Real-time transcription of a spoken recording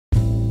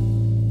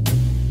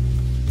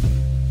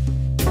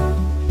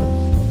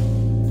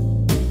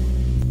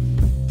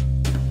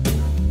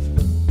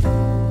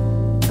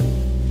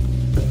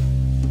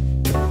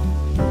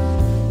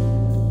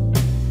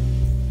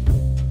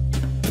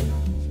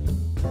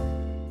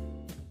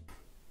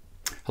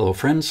Hello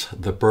friends,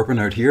 the Bourbon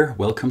Nerd here.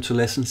 Welcome to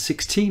lesson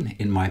 16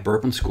 in my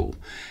bourbon school.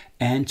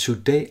 And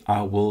today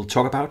I will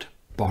talk about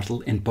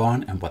bottle and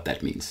bond and what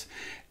that means.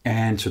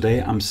 And today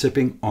I'm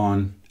sipping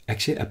on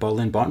actually a bottle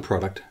and bond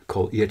product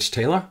called E.H.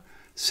 Taylor.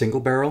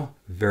 Single barrel,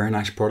 very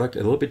nice product. A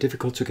little bit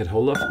difficult to get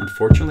hold of,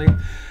 unfortunately.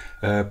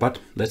 But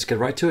let's get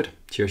right to it.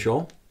 Cheers,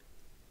 y'all.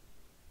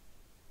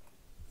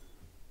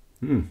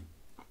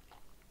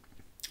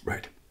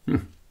 Right.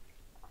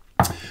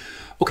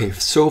 Okay,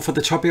 so for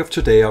the topic of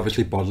today,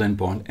 obviously bottle and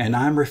bond, and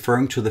I'm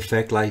referring to the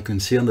fact, like you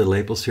can see on the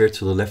labels here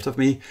to the left of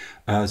me,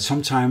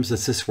 sometimes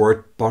it's this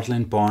word bottle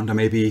and bond, or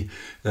maybe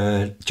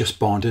just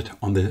bonded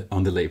on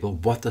the label.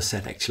 What does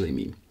that actually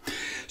mean?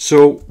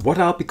 So what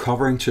I'll be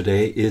covering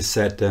today is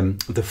that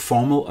the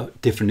formal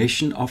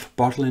definition of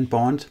bottle and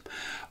bond.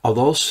 I'll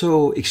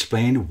also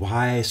explain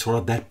why sort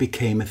of that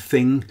became a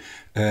thing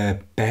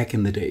back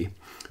in the day.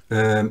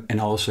 And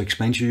I'll also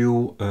explain to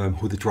you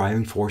who the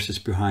driving forces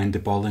behind the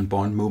bottle and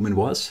bond movement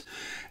was.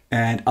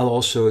 And I'll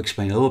also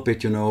explain a little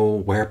bit,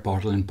 where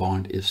bottle and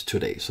bond is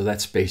today. So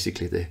that's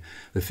basically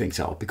the things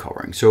I'll be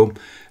covering. So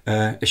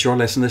a short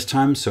lesson this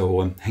time,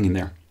 so hang in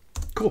there.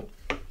 Cool.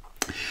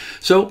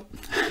 So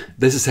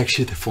this is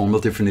actually the formal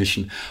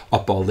definition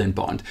of bottle and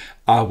bond.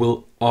 I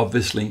will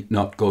obviously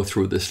not go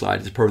through this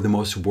slide. It's probably the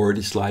most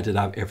wordy slide that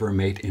I've ever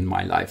made in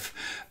my life.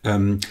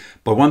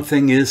 But one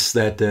thing is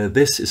that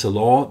this is a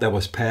law that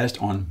was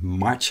passed on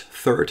March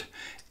 3rd,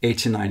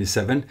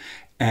 1897.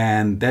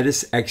 And that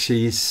is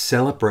actually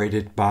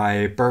celebrated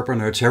by bourbon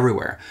nerds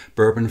everywhere,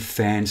 bourbon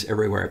fans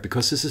everywhere,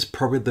 because this is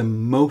probably the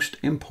most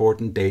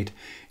important date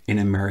in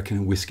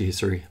American whiskey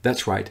history.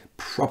 That's right,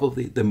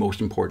 probably the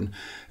most important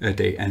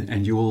day,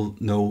 and you will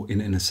know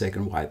in a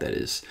second why that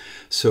is.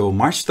 So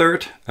March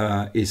 3rd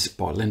is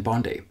Bottle and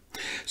Bond Day.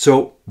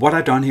 So what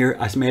I've done here,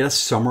 I've made a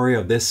summary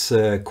of this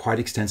quite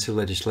extensive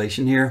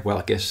legislation here. Well,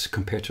 I guess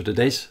compared to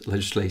today's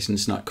legislation,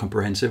 it's not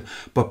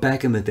comprehensive, but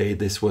back in the day,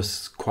 this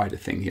was quite a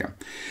thing here.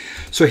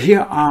 So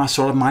here are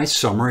sort of my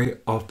summary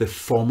of the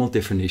formal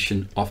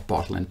definition of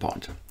bottle and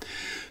bond.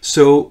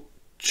 So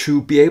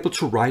to be able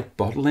to write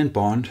bottle and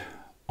bond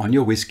on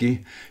your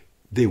whiskey,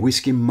 the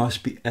whiskey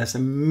must be as a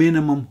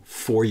minimum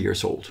 4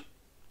 years old.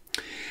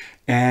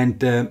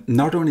 And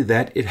not only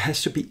that, it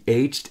has to be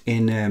aged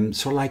in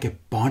sort of like a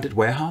bonded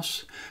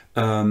warehouse,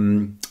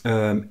 and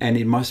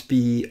it must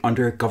be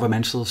under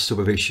governmental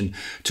supervision.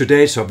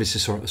 Today it's obviously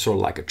sort of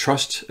like a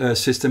trust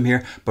system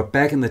here, but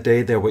back in the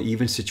day there were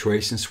even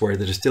situations where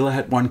the distiller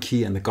had one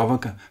key and the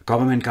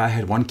government guy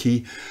had one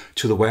key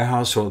to the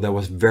warehouse, so there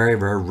was very,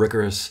 very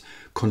rigorous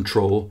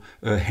control,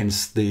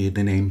 hence the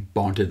name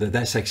bonded.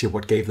 That's actually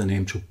what gave the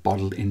name to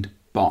bottle and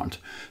bond.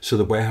 So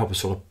the warehouse was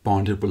sort of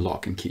bonded with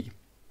lock and key.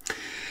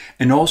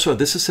 And also,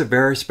 this is a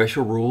very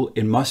special rule.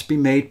 It must be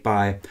made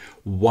by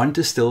one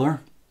distiller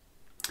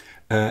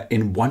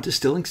in one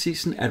distilling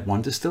season at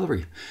one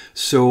distillery.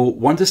 So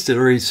one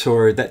distillery,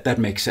 so that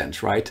makes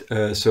sense, right?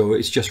 So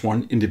it's just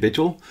one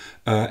individual.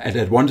 And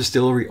at one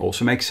distillery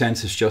also makes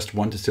sense. It's just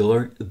one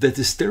distiller. The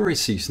distillery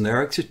season, there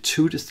are actually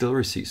two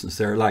distillery seasons.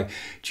 They're like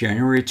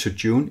January to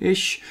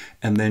June-ish,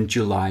 and then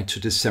July to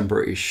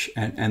December-ish.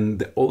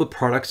 And all the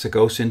products that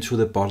goes into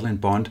the bottle and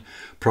bond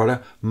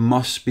product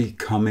must be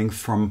coming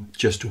from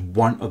just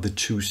one of the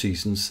two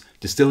seasons,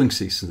 distilling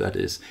seasons that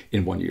is,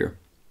 in 1 year.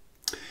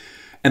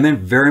 And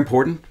then very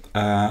important,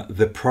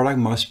 the product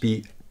must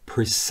be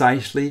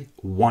precisely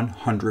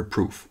 100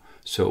 proof.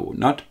 So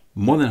not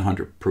more than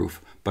 100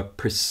 proof, but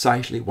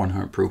precisely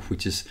 100 proof,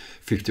 which is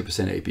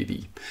 50%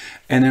 ABV.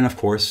 And then of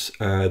course,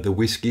 the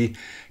whiskey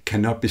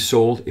cannot be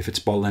sold if it's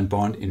bottle and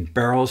bond in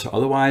barrels.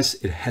 Otherwise,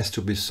 it has to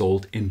be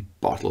sold in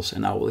bottles.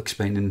 And I will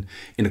explain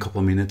in a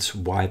couple of minutes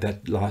why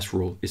that last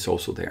rule is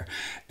also there.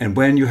 And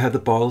when you have the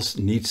bottles,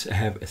 it needs to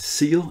have a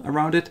seal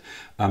around it.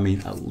 I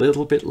mean, a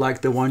little bit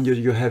like the one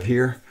you have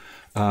here.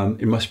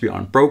 It must be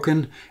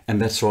unbroken,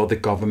 and that's all the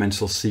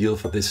governmental seal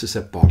for this is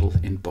a bottle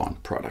and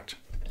bond product.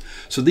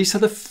 So these are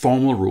the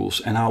formal rules,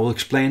 and I will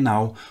explain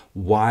now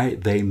why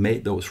they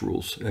made those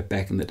rules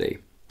back in the day.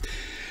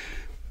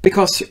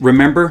 Because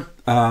remember,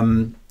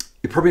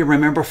 you probably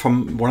remember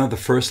from one of the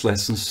first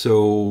lessons,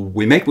 so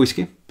we make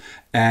whiskey,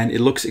 and it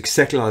looks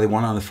exactly like the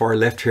one on the far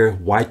left here,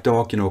 White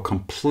Dog,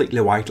 completely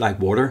white like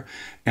water.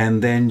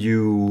 And then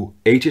you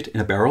age it in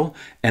a barrel,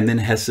 and then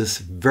it has this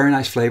very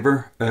nice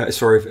flavor,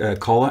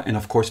 color, and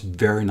of course,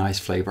 very nice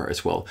flavor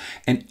as well.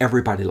 And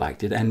everybody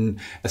liked it. And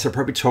as I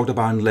probably talked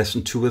about in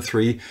lesson 2 or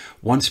 3,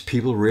 once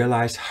people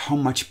realized how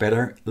much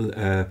better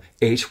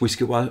aged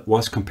whiskey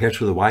was compared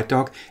to the White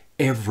Dog,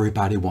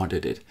 everybody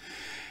wanted it.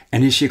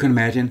 And as you can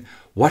imagine,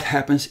 what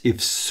happens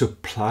if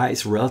supply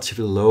is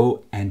relatively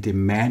low and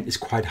demand is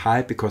quite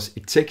high, because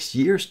it takes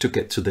years to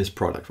get to this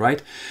product,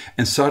 right?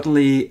 And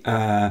suddenly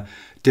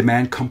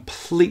demand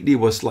completely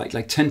was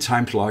like 10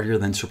 times larger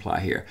than supply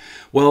here.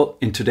 Well,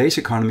 in today's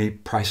economy,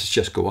 prices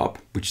just go up,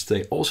 which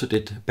they also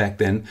did back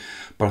then.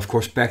 But of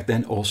course, back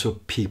then also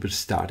people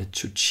started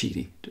to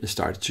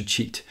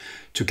cheat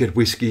to get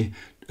whiskey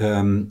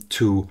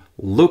to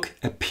look,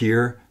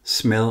 appear,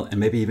 smell, and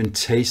maybe even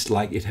taste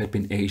like it had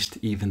been aged,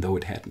 even though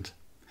it hadn't.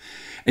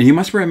 And you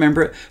must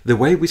remember the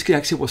way whiskey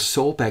actually was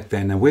sold back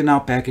then, and we're now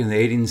back in the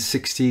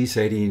 1860s,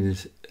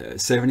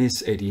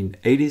 1870s,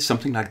 1880s,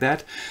 something like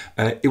that.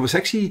 It was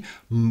actually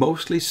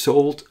mostly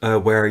sold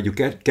where you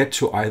get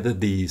to either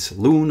the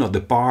saloon or the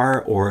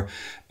bar or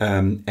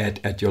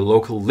at your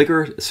local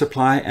liquor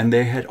supply, and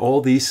they had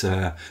all these,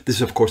 this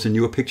is of course a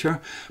newer picture,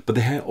 but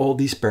they had all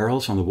these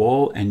barrels on the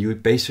wall, and you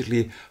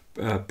basically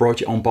brought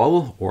your own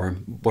bottle or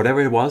whatever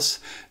it was,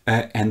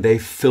 and they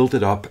filled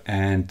it up,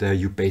 and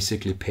you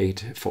basically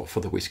paid for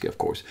the whiskey, of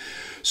course.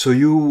 So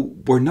you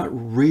were not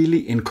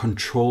really in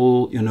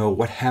control, you know,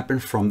 what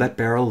happened from that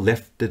barrel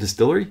left the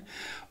distillery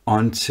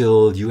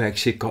until you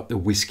actually got the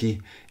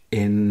whiskey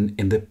in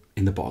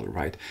the bottle,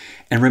 right?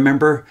 And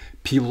remember,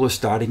 people were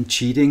starting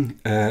cheating,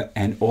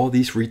 and all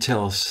these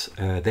retailers,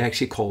 they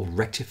actually called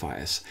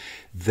rectifiers.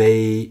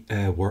 They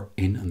were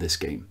in on this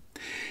game.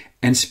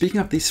 And speaking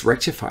of these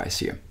rectifiers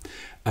here,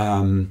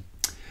 and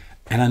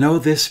I know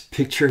this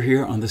picture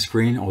here on the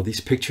screen, or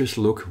these pictures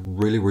look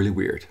really, really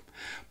weird,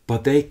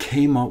 but they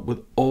came up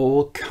with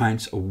all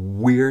kinds of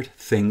weird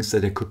things that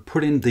they could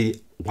put in the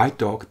White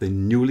Dog, the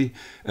newly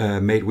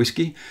made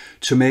whiskey,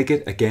 to make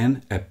it,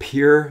 again,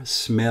 appear,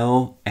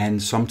 smell,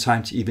 and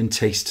sometimes even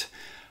taste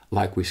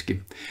like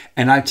whiskey.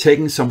 And I've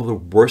taken some of the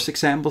worst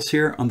examples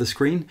here on the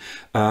screen.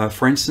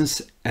 For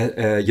instance,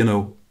 you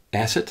know,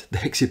 acid. They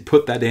actually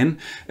put that in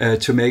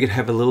to make it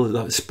have a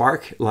little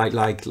spark,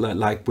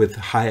 like with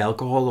high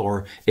alcohol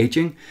or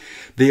aging.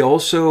 They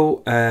also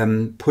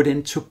put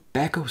in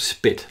tobacco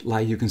spit,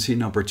 like you can see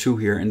number 2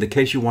 here. In the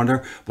case you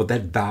wonder what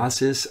that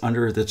vase is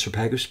under the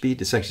tobacco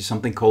spit, it's actually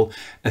something called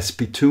a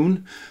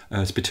spittoon.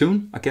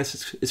 Spittoon, I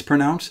guess it's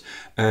pronounced.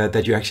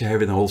 That you actually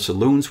have in all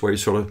saloons, where you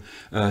sort of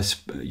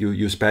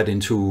you spat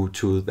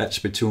into that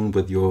spittoon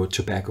with your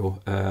tobacco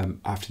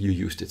after you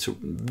used it. So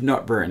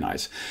not very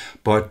nice.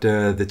 But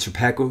the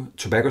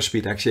tobacco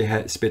spit actually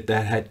had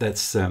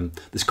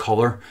this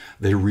color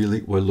they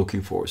really were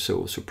looking for.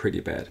 So pretty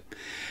bad.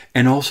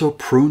 And also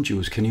prune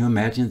juice. Can you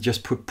imagine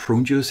just put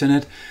prune juice in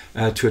it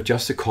to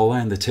adjust the color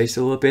and the taste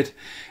a little bit?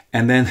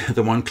 And then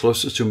the one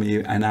closest to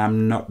me, and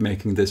I'm not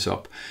making this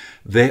up,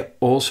 they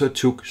also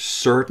took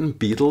certain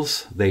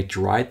beetles, they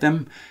dried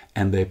them,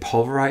 and they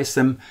pulverized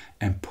them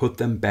and put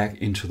them back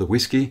into the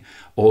whiskey.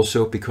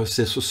 Also because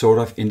this was sort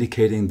of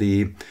indicating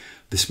the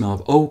smell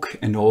of oak,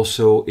 and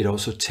also it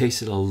also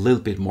tasted a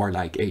little bit more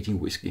like aging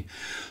whiskey.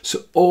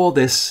 So all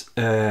this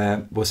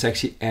was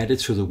actually added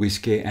to the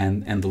whiskey,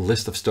 and the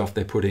list of stuff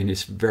they put in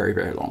is very,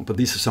 very long. But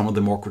these are some of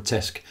the more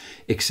grotesque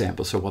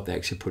examples of what they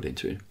actually put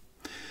into it.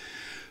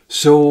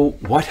 So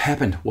what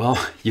happened?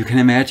 Well, you can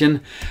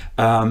imagine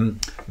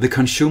the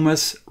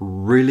consumers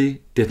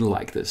really didn't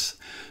like this.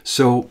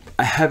 So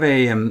I have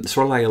a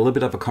sort of like a little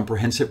bit of a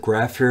comprehensive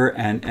graph here,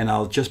 and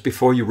I'll just,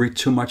 before you read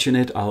too much in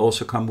it, I'll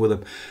also come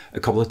with a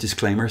couple of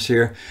disclaimers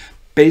here.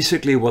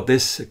 Basically what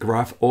this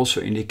graph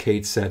also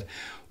indicates that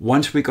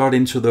once we got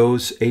into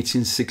those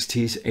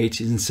 1860s,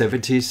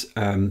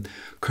 1870s,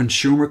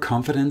 consumer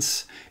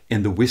confidence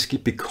in the whiskey,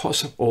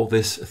 because of all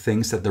these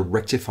things that the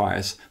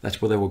rectifiers,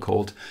 that's what they were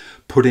called,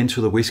 put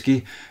into the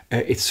whiskey,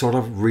 it's sort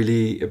of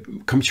really,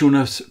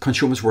 consumers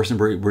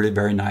wasn't really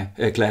very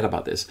glad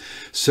about this.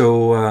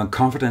 So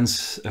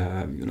confidence,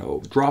 you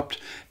know, dropped,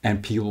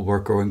 and people were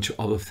going to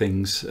other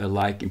things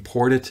like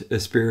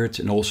imported spirits,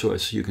 and also,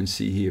 as you can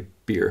see here,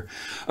 beer.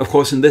 Of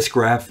course, in this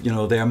graph, you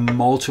know, there are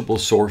multiple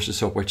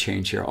sources of what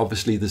changed here.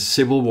 Obviously, the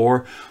Civil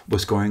War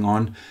was going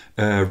on,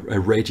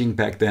 raging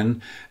back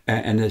then,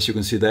 and as you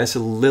can see, there's a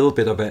little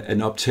bit of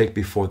an uptake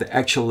before the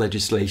actual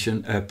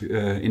legislation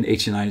in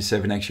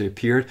 1897 actually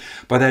appeared.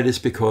 But that is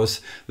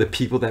because the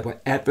people that were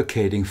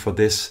advocating for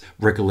this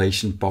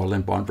regulation, bottle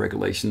and bond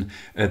regulation,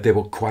 they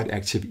were quite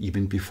active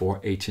even before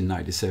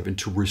 1897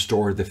 to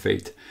restore the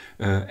faith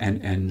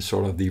and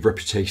sort of the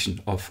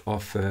reputation of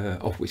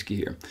whiskey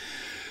here.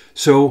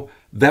 So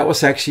that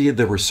was actually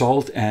the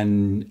result,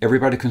 and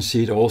everybody could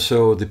see it.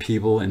 Also, the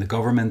people in the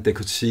government, they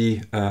could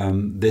see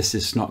this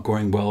is not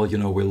going well. You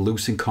know, we're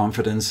losing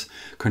confidence.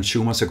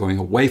 Consumers are going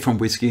away from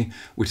whiskey,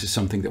 which is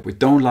something that we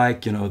don't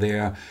like. You know, they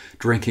are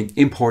drinking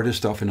imported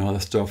stuff and other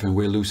stuff, and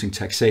we're losing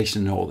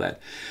taxation and all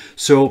that.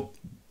 So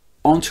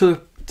onto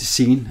the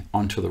scene,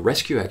 onto the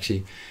rescue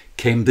actually,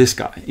 came this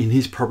guy, and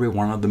he's probably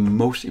one of the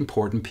most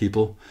important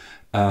people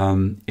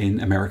in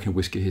American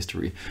whiskey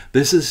history.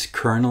 This is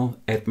Colonel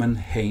Edmund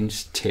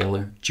Haynes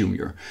Taylor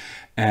Jr.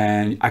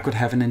 And I could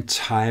have an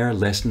entire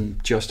lesson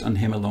just on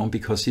him alone,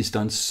 because he's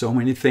done so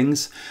many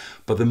things.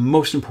 But the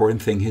most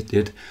important thing he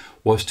did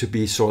was to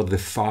be sort of the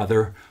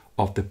father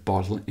of the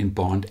Bottle and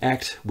Bond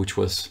Act, which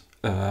was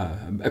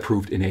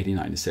approved in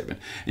 1897.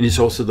 And he's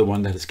also the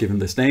one that has given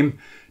this name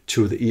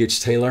to the E.H.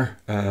 Taylor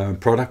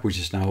product, which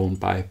is now owned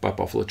by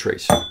Buffalo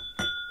Trace.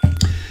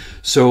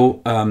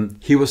 So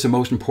he was the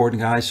most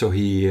important guy. So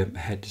he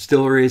had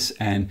distilleries,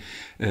 and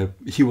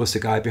he was the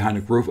guy behind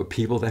a group of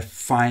people that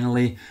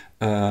finally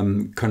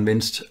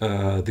convinced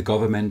the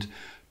government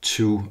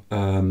to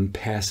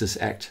pass this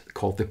act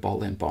called the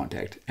Bottle and Bond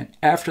Act. And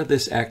after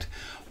this act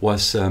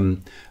was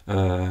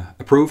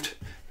approved,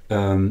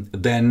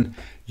 then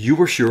you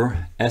were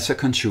sure as a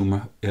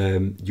consumer,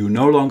 you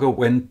no longer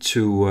went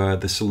to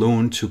the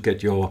saloon to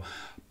get your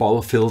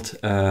bottle filled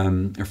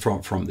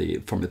from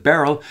the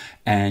barrel,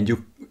 and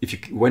if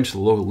you went to the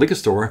local liquor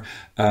store,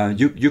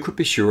 you could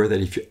be sure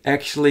that if you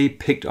actually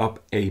picked up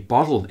a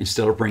bottle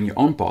instead of bringing your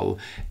own bottle,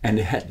 and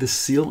it had the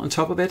seal on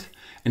top of it,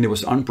 and it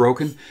was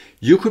unbroken,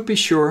 you could be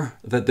sure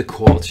that the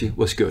quality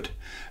was good.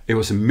 It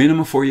was a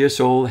minimum 4 years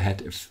old,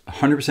 had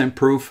 100%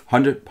 proof,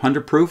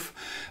 100 proof,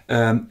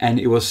 and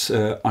it was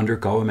under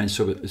government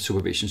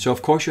supervision. So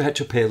of course you had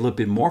to pay a little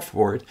bit more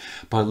for it,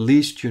 but at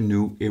least you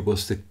knew it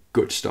was the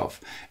good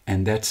stuff.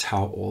 And that's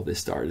how all this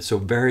started. So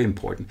very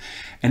important.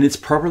 And it's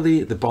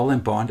probably, the Bottle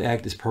and Bond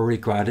Act is probably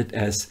regarded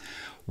as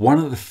one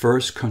of the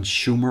first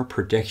consumer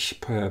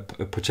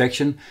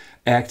protection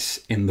acts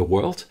in the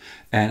world.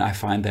 And I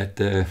find that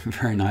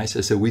very nice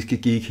as a whiskey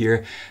geek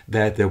here,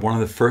 that one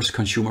of the first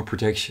consumer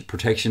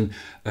protection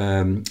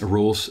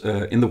rules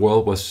in the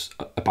world was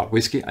about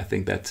whiskey. I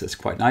think that's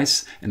quite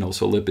nice and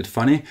also a little bit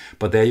funny,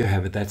 but there you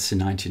have it. That's in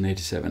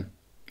 1987.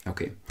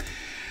 Okay.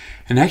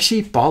 And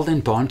actually, Bottle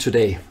and Bond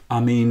today,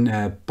 I mean,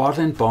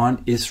 Bottle and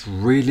Bond is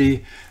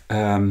really,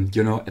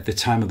 you know, at the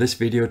time of this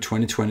video,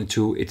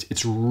 2022,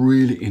 it's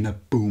really in a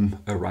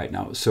boom right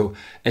now. So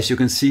as you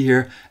can see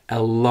here,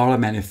 a lot of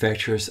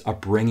manufacturers are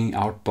bringing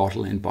out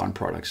Bottle and Bond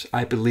products.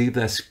 I believe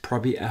there's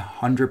probably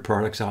 100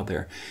 products out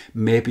there,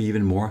 maybe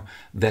even more,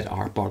 that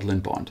are Bottle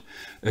and Bond.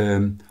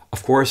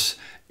 Of course,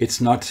 it's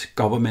not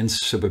government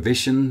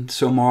supervision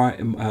so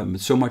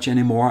much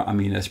anymore. I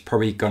mean, there's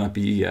probably gonna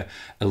be a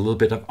little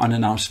bit of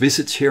unannounced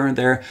visits here and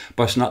there,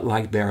 but it's not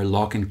like they're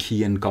lock and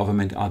key and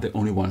government are the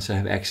only ones that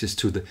have access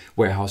to the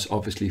warehouse,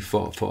 obviously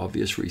for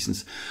obvious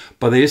reasons.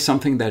 But there is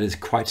something that is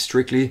quite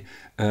strictly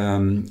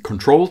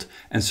controlled,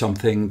 and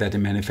something that the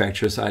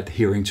manufacturers are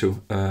adhering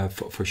to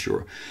for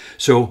sure.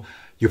 So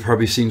you've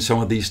probably seen some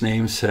of these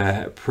names.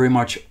 Pretty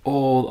much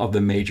all of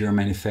the major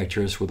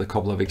manufacturers, with a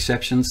couple of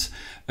exceptions,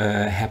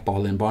 have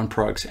Bottle and Bond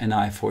products, and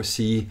I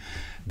foresee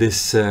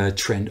this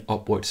trend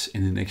upwards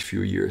in the next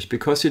few years,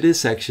 because it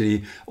is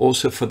actually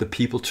also for the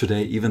people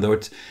today, even though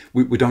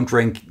we don't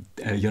drink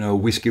you know,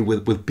 whiskey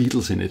with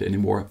Beatles in it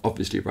anymore,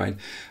 obviously, right?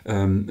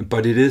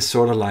 But it is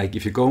sort of like,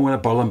 if you go with a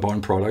Bottle and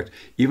Bond product,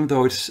 even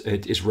though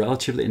it is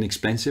relatively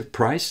inexpensive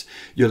price,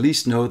 you at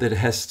least know that it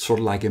has sort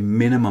of like a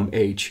minimum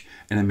age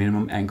and a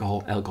minimum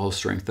alcohol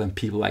strength, and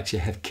people actually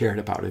have cared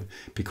about it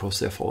because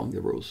they're following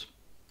the rules.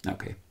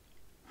 Okay,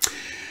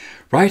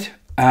 right.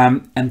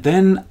 And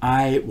then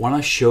I want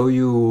to show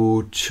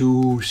you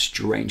two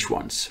strange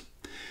ones.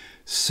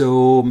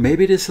 So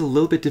maybe it is a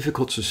little bit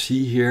difficult to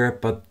see here,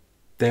 but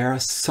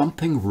there's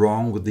something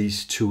wrong with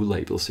these two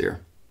labels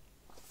here.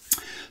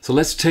 So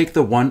let's take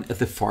the one at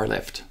the far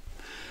left.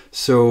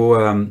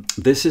 So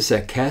this is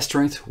a cask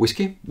strength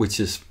whiskey, which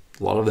is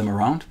a lot of them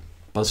around,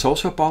 but it's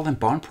also a Bottle and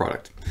Bond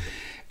product.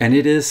 And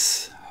it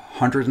is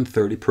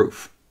 130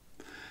 proof.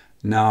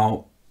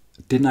 Now,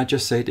 didn't I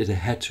just say that it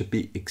had to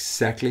be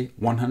exactly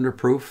 100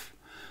 proof?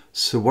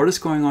 So what is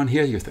going on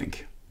here, you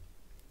think?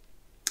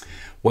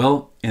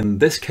 Well, in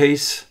this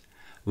case,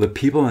 the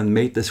people that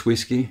made this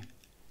whiskey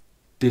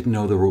didn't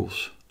know the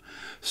rules.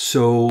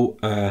 So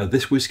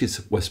this whiskey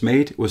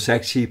was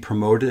actually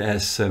promoted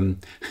as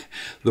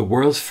the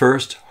world's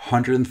first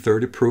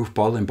 130 proof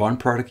Bottle and Bond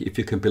product, if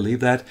you can believe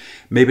that.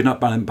 Maybe not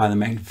by the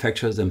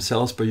manufacturers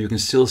themselves, but you can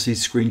still see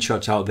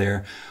screenshots out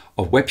there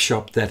of web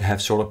shops that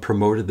have sort of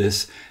promoted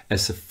this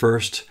as the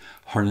first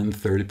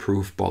 130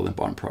 proof Bottle and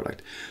Bond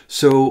product.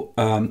 So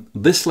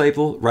this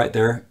label right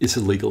there is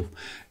illegal.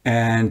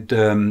 And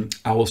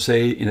I will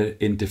say,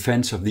 in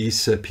defense of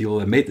these people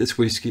that made this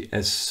whiskey,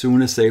 as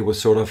soon as they were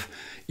sort of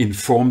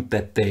informed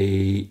that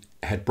they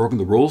had broken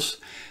the rules,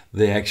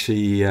 they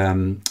actually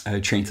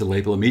changed the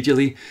label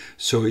immediately.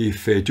 So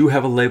if you do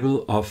have a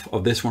label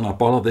of this one, a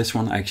bottle of this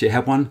one, I actually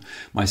have one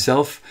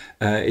myself.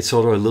 It's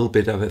sort of a little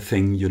bit of a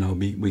thing, you know,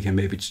 we can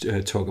maybe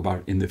talk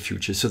about in the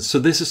future. So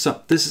this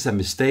is a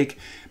mistake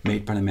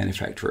made by the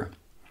manufacturer.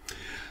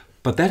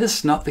 But that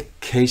is not the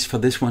case for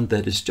this one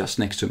that is just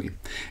next to me.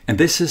 And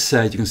this is,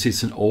 you can see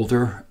it's an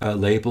older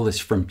label. It's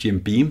from Jim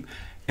Beam,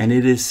 and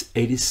it is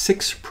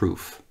 86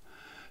 proof.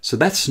 So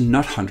that's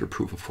not 100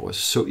 proof, of course.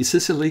 So is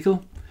this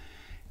illegal?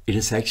 It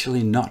is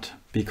actually not,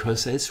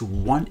 because there's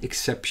one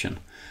exception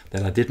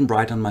that I didn't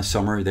write on my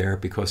summary there,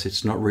 because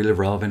it's not really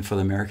relevant for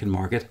the American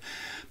market.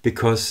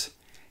 Because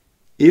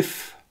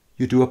if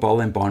you do a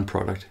Bottle and Bond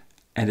product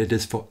and it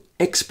is for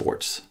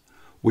exports,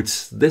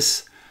 which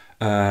this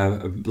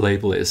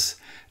label is,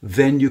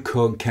 then you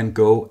can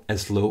go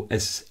as low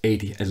as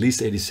 80, at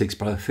least 86,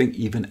 but I think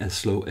even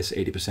as low as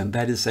 80%.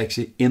 That is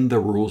actually in the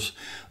rules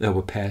that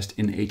were passed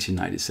in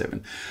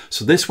 1897.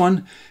 So this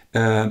one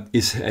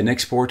is an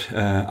export,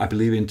 I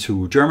believe,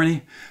 into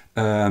Germany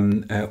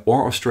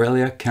or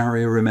Australia. Can't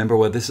really remember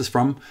where this is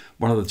from,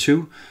 one of the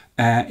two.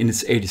 And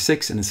it's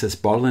 86, and it says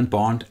Bottle and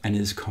Bond, and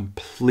it is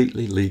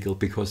completely legal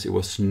because it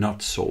was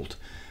not sold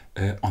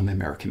on the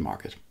American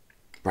market.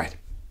 Right.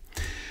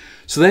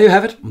 So there you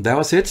have it. That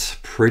was it.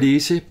 Pretty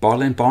easy.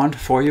 Bottle and Bond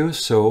for you.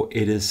 So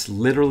it is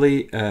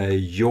literally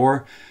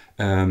your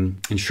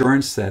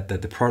insurance that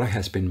the product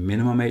has been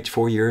minimum age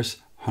 4 years,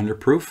 100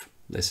 proof,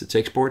 less its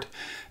export,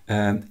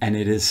 and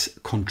it is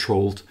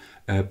controlled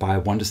by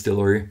one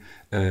distillery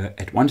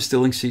at one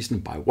distilling season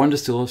by one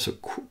distiller, so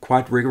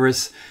quite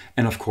rigorous,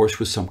 and of course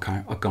with some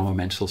kind of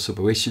governmental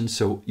supervision,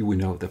 so you will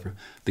know that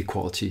the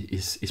quality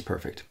is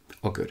perfect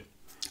or good.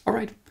 All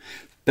right,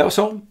 that was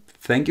all.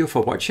 Thank you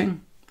for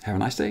watching. Have a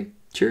nice day.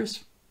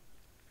 Cheers.